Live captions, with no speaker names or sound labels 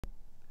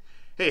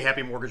Hey,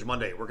 happy Mortgage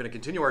Monday. We're going to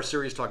continue our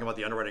series talking about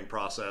the underwriting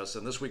process,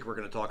 and this week we're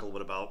going to talk a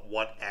little bit about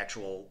what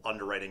actual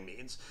underwriting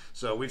means.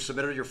 So we've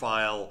submitted your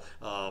file,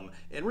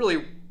 and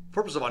really,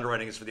 purpose of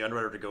underwriting is for the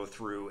underwriter to go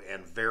through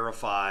and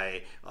verify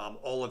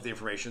all of the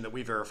information that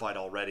we verified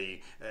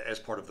already as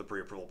part of the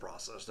pre-approval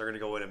process. They're going to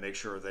go in and make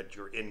sure that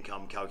your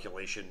income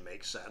calculation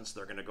makes sense.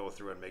 They're going to go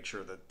through and make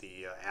sure that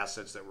the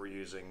assets that we're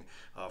using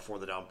for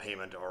the down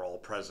payment are all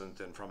present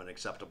and from an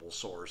acceptable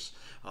source.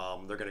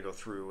 They're going to go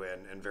through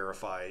and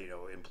verify,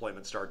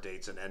 employment start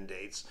dates and end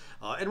dates.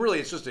 And really,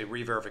 it's just a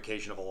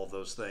re-verification of all of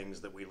those things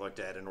that we looked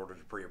at in order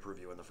to pre-approve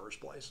you in the first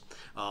place.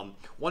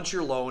 Once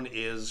your loan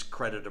is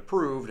credit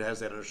approved, it has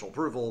that initial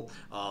approval,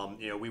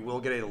 we will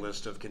get a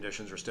list of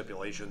conditions or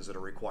stipulations that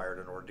are required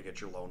in order to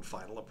get your loan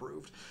final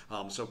approved.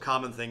 So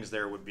common things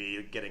there would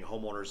be getting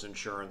homeowners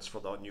insurance for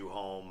the new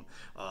home,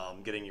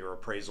 getting your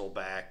appraisal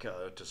back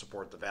to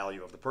support the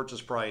value of the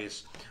purchase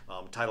price,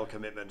 title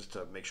commitment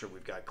to make sure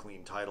we've got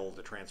clean title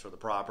to transfer the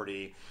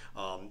property.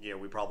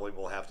 We probably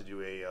will have to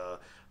do a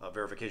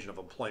verification of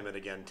employment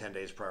again 10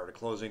 days prior to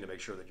closing to make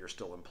sure that you're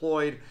still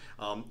employed.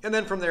 And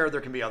then from there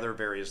can be other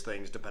various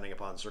things depending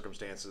upon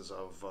circumstances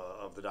of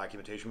the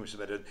documentation we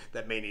submitted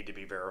that may need to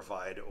be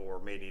verified or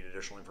may need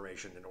additional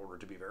information in order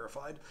to be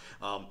verified.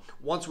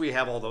 Once we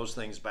have all those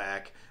things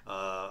back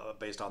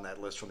based on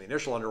that list from the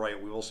initial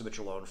underwrite, we will submit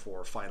your loan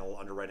for final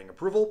underwriting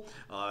approval,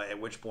 at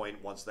which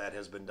point, once that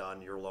has been done,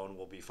 your loan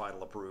will be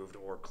final approved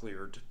or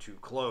cleared to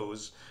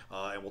close.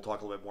 And we'll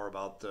talk a little bit more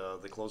about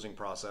the closing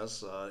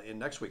process in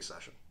next week's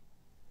session.